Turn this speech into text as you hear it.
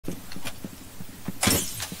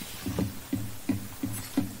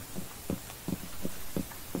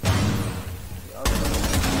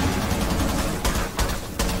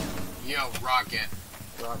Rocket.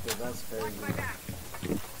 Rocket, that's crazy.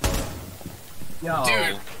 Yo.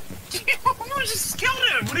 Dude. You just killed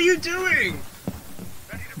him! What are you doing?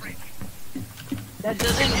 That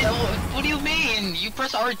doesn't. What do you mean? You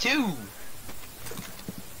press R2.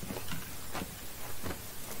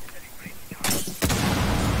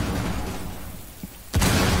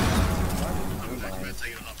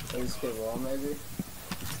 Ace skip wall, maybe?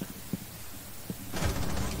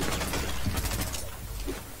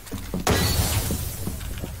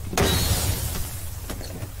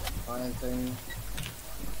 Thing.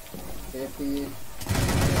 50.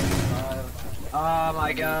 55. Oh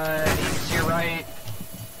my god, he's to your right.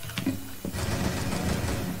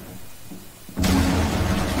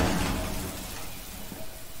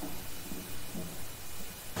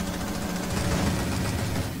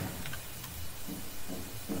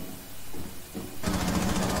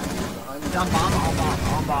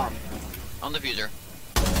 On bomb. On the fuser.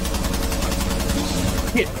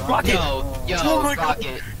 Hit, Rocket! Yo, Oh my God.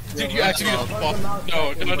 Rocket. Dude, you actually need to fuck.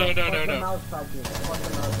 No.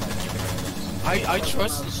 I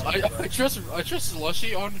trust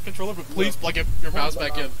Slushy on the controller, but please plug your mouse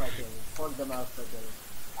back in. Plug the mouse back in.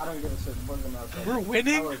 I don't give a shit. Plug the mouse back in. We're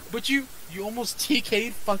winning, but you almost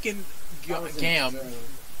TK'd fucking Gam.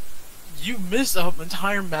 You missed an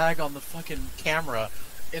entire mag on the fucking camera,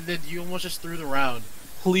 and then you almost just threw the round.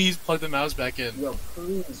 Please plug the mouse back in. Yo,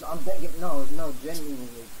 please, I'm begging. No,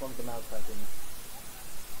 genuinely, plug the mouse back in.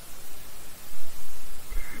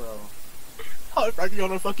 Bro. I'm fucking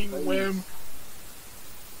on a fucking whim.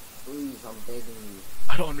 Please, I'm begging you.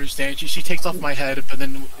 I don't understand. She takes off my head, but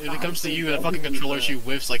then when it comes to you and a fucking controller, she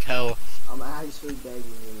whiffs like hell. I'm actually begging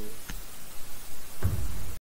you.